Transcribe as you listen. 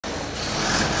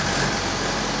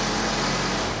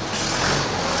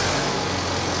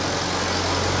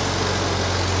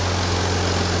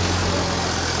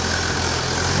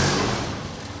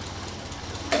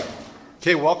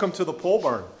Okay, welcome to the pole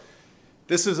barn.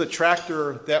 This is a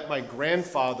tractor that my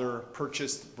grandfather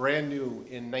purchased brand new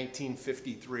in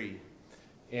 1953.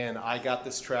 And I got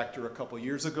this tractor a couple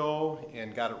years ago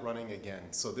and got it running again.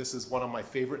 So this is one of my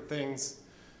favorite things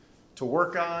to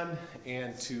work on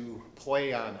and to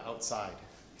play on outside.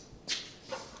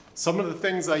 Some of the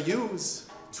things I use,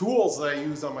 tools that I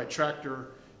use on my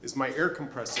tractor, is my air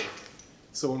compressor.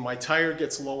 So when my tire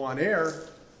gets low on air,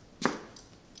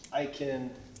 I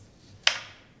can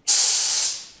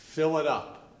fill it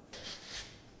up.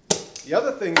 The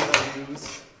other thing that I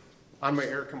use on my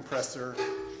air compressor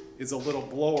is a little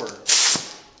blower.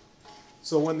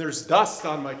 So when there's dust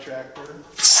on my tractor,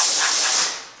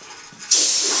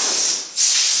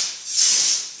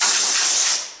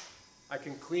 I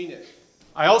can clean it.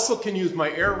 I also can use my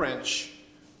air wrench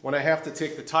when I have to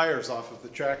take the tires off of the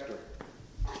tractor.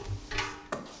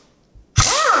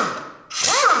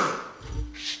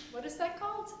 What is that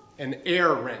called? An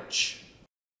air wrench.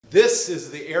 This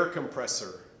is the air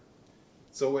compressor.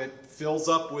 So it fills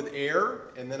up with air,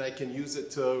 and then I can use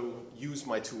it to use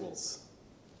my tools.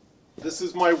 This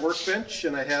is my workbench,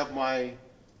 and I have my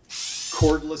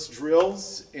cordless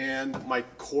drills and my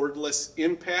cordless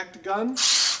impact gun.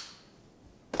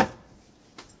 I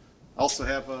also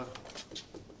have a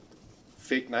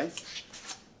fake knife.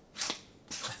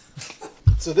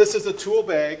 So this is a tool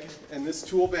bag, and this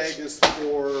tool bag is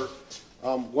for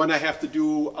when I have to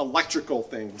do electrical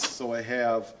things. So I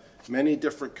have many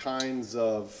different kinds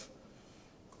of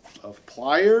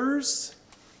pliers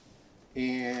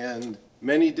and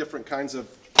many different kinds of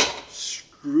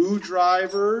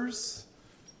screwdrivers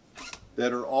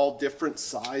that are all different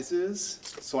sizes.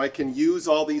 So I can use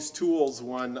all these tools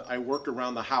when I work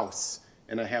around the house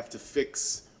and I have to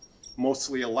fix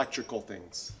mostly electrical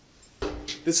things.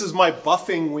 This is my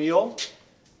buffing wheel. It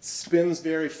spins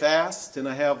very fast, and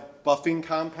I have buffing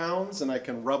compounds, and I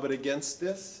can rub it against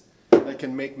this. I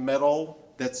can make metal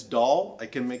that's dull. I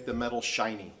can make the metal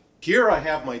shiny. Here I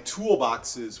have my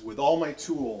toolboxes with all my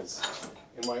tools.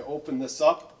 And when I open this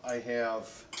up, I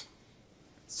have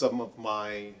some of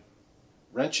my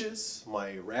wrenches,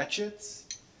 my ratchets,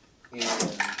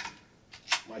 and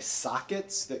my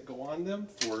sockets that go on them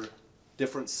for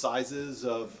different sizes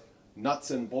of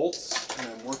nuts and bolts when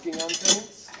I'm working on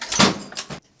things.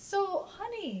 So,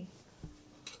 honey,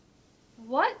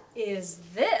 what is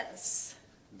this?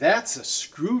 That's a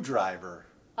screwdriver.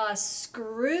 A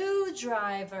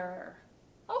screwdriver.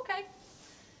 Okay.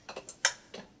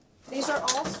 These are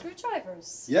all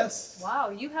screwdrivers. Yes. Wow,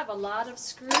 you have a lot of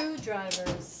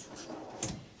screwdrivers.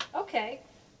 Okay.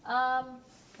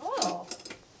 Oh,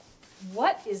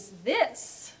 what is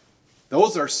this?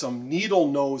 Those are some needle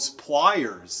nose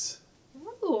pliers.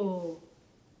 Ooh.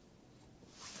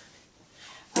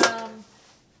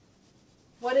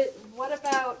 What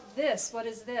about this? What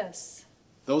is this?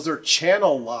 Those are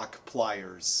channel lock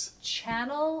pliers.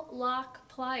 Channel lock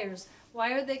pliers.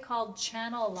 Why are they called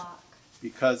channel lock?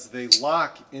 Because they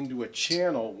lock into a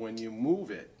channel when you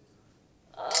move it.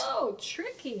 Oh,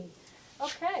 tricky.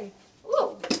 Okay.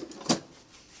 Ooh.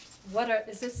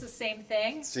 Is this the same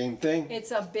thing? Same thing.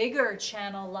 It's a bigger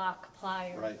channel lock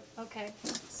plier. Right. Okay.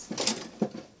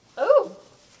 Oh.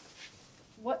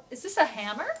 What is this, a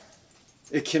hammer?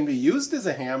 It can be used as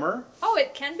a hammer. Oh,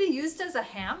 it can be used as a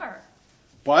hammer.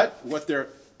 But what they're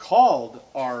called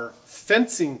are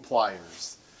fencing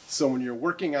pliers. So when you're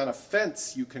working on a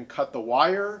fence, you can cut the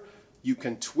wire, you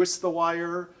can twist the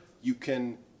wire, you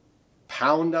can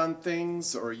pound on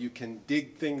things, or you can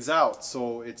dig things out.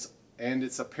 So it's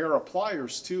a pair of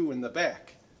pliers too in the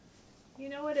back. You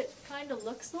know what it kind of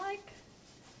looks like?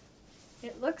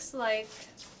 It looks like,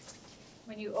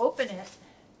 when you open it,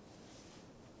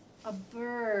 a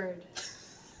bird.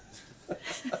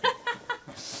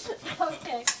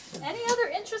 Okay. Any other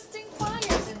interesting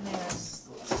pliers in there?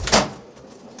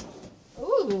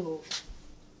 Ooh.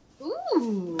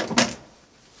 Ooh.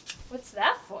 What's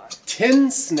that for? Tin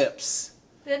snips.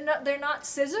 They're not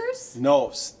scissors?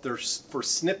 No, they're for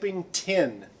snipping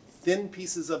tin, thin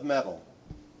pieces of metal.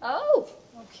 Oh,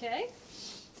 okay.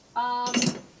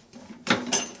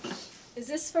 Is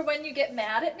this for when you get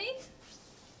mad at me?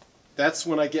 That's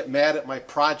when I get mad at my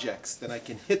projects, then I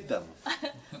can hit them.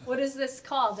 What is this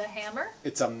called? A hammer?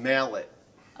 It's a mallet.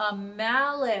 A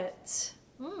mallet.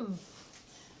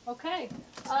 Okay.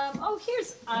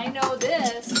 I know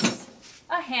this.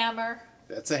 A hammer.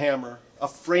 That's a hammer. A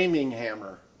framing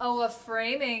hammer. Oh, a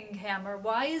framing hammer.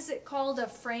 Why is it called a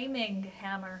framing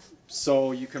hammer?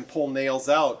 So you can pull nails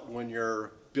out when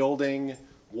you're building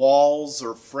walls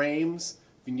or frames.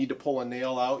 If you need to pull a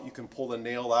nail out, you can pull the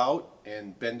nail out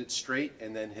and bend it straight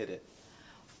and then hit it.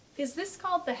 Is this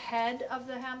called the head of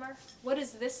the hammer? What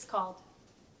is this called?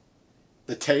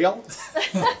 The tail?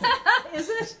 Is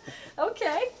it?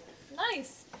 Okay,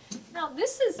 nice. Now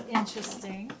this is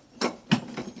interesting.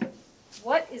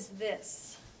 What is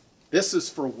this? This is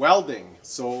for welding.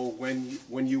 So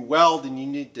when you weld and you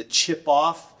need to chip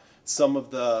off some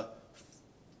of the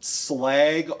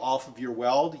slag off of your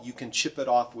weld, you can chip it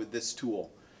off with this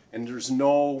tool. And there's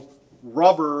no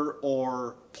rubber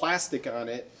or plastic on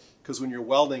it, because when you're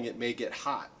welding it may get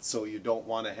hot, so you don't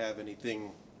want to have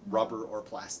anything rubber or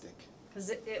plastic. Because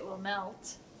it will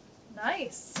melt.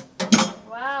 Nice.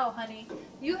 Wow, honey.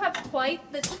 You have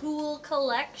quite the tool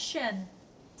collection.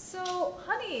 So,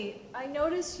 honey, I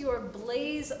notice your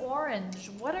blaze orange.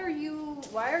 Why are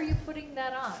you putting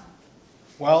that on?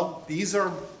 Well, these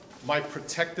are my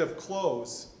protective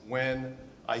clothes when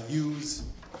I use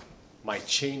my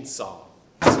chainsaw.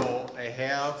 So I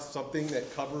have something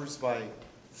that covers my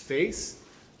face,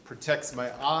 protects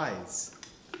my eyes.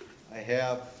 I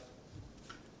have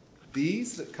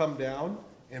these that come down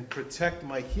and protect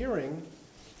my hearing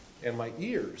and my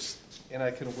ears. And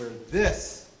I can wear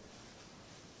this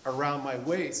around my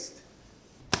waist.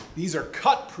 These are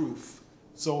cut proof,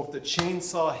 so if the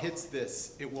chainsaw hits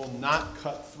this, it will not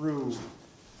cut through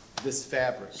this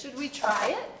fabric. Should we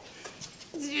try it?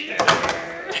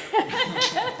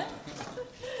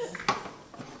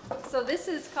 So this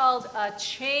is called a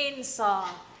chainsaw.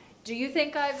 Do you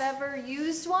think I've ever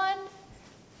used one?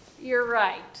 You're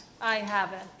right, I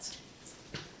haven't.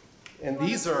 And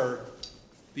these are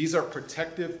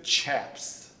protective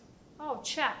chaps. Oh,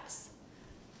 chaps.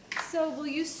 So will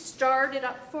you start it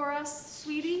up for us,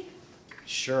 sweetie?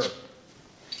 Sure.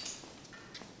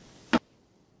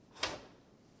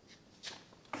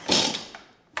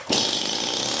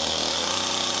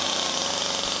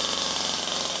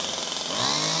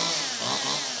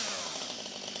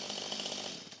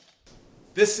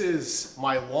 This is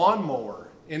my lawnmower,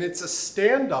 and it's a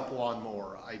stand-up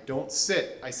lawnmower. I don't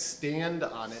sit, I stand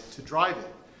on it to drive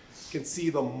it. You can see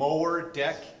the mower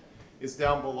deck is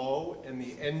down below, and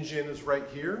the engine is right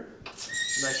here.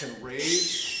 And I can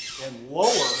raise and lower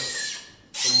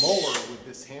the mower with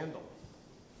this handle.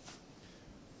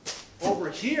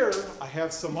 Over here, I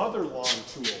have some other lawn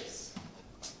tools.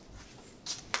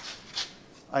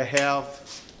 I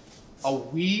have a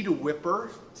weed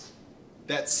whipper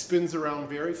that spins around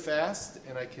very fast,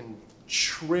 and I can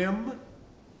trim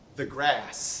the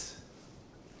grass.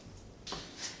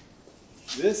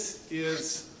 This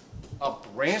is a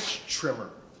branch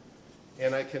trimmer,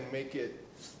 and I can make it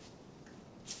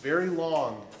very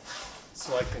long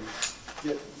so I can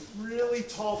get really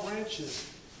tall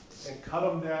branches and cut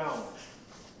them down.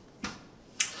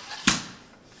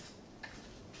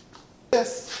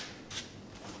 This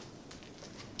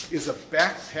is a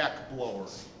backpack blower.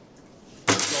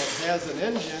 So it has an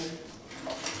engine.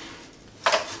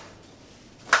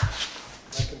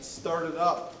 I can start it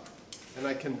up and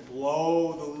I can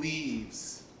blow the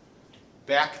leaves.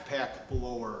 Backpack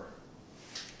blower.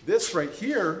 This right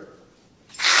here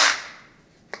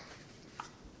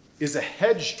is a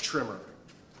hedge trimmer.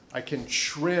 I can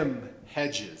trim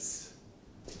hedges.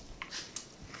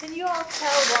 Can you all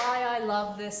tell why I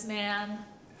love this man?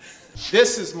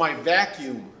 This is my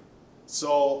vacuum.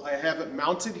 So I have it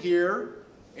mounted here,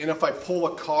 and if I pull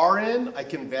a car in, I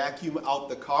can vacuum out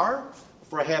the car.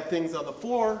 If I have things on the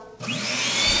floor, I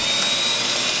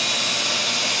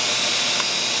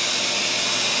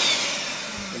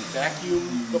can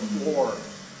vacuum the floor.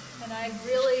 And I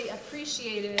really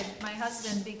appreciated my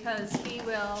husband because he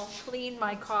will clean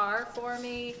my car for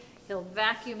me. He'll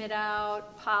vacuum it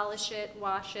out, polish it,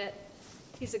 wash it.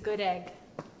 He's a good egg.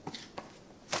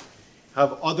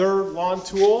 Have other lawn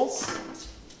tools.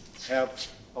 Have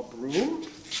a broom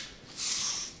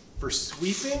for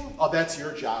sweeping. Oh, that's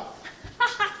your job.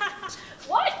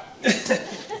 What?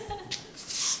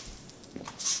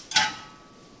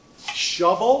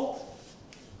 Shovel.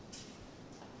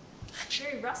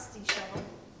 Very rusty shovel.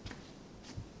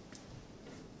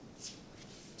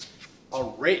 A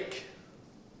rake.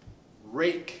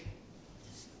 Rake.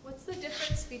 What's the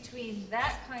difference between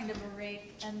that kind of a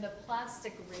rake and the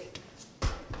plastic rake?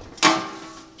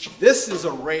 This is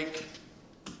a rake,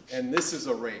 and this is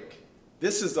a rake.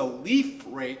 This is a leaf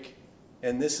rake,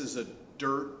 and this is a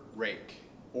dirt rake,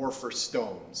 or for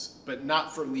stones, but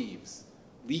not for leaves.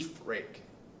 Leaf rake.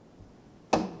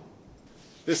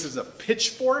 This is a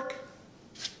pitchfork.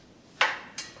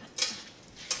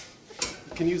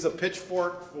 You can use a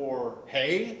pitchfork for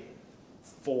hay,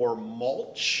 for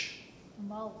mulch.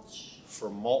 Mulch.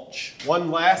 For mulch. One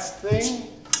last thing.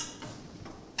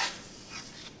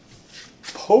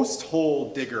 Post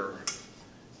hole digger.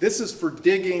 This is for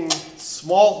digging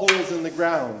small holes in the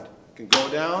ground. You can go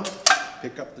down,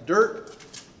 pick up the dirt,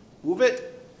 move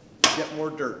it, get more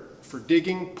dirt. For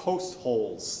digging post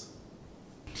holes.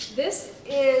 This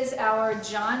is our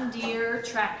John Deere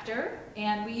tractor,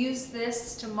 and we use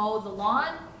this to mow the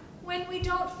lawn when we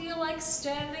don't feel like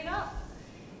standing up.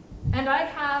 And I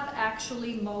have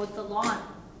actually mowed the lawn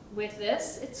with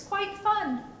this. It's quite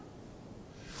fun.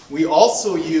 We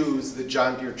also use the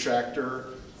John Deere tractor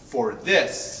for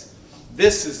this.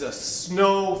 This is a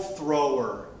snow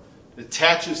thrower. It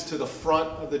attaches to the front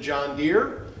of the John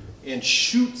Deere and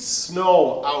shoots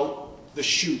snow out the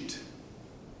chute.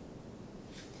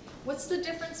 What's the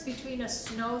difference between a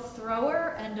snow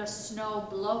thrower and a snow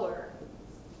blower?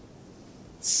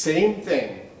 Same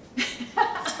thing.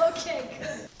 Okay,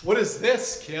 good. What is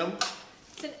this, Kim?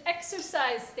 It's an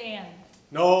exercise stand.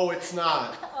 No, it's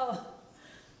not. Oh,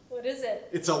 what is it?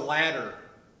 It's a ladder.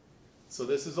 So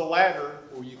this is a ladder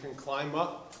where you can climb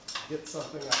up, get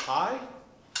something up high,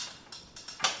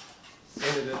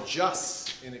 and it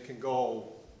adjusts, and it can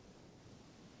go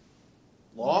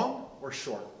long or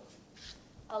short.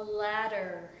 A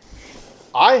ladder.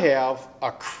 I have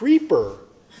a creeper.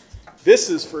 This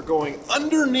is for going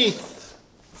underneath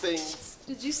things.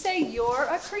 Did you say you're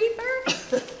a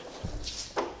creeper?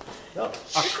 No,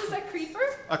 This is a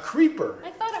creeper? a creeper.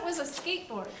 I thought it was a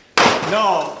skateboard.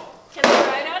 No. Can I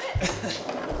ride on it?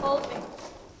 Hold me.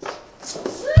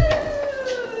 Woo!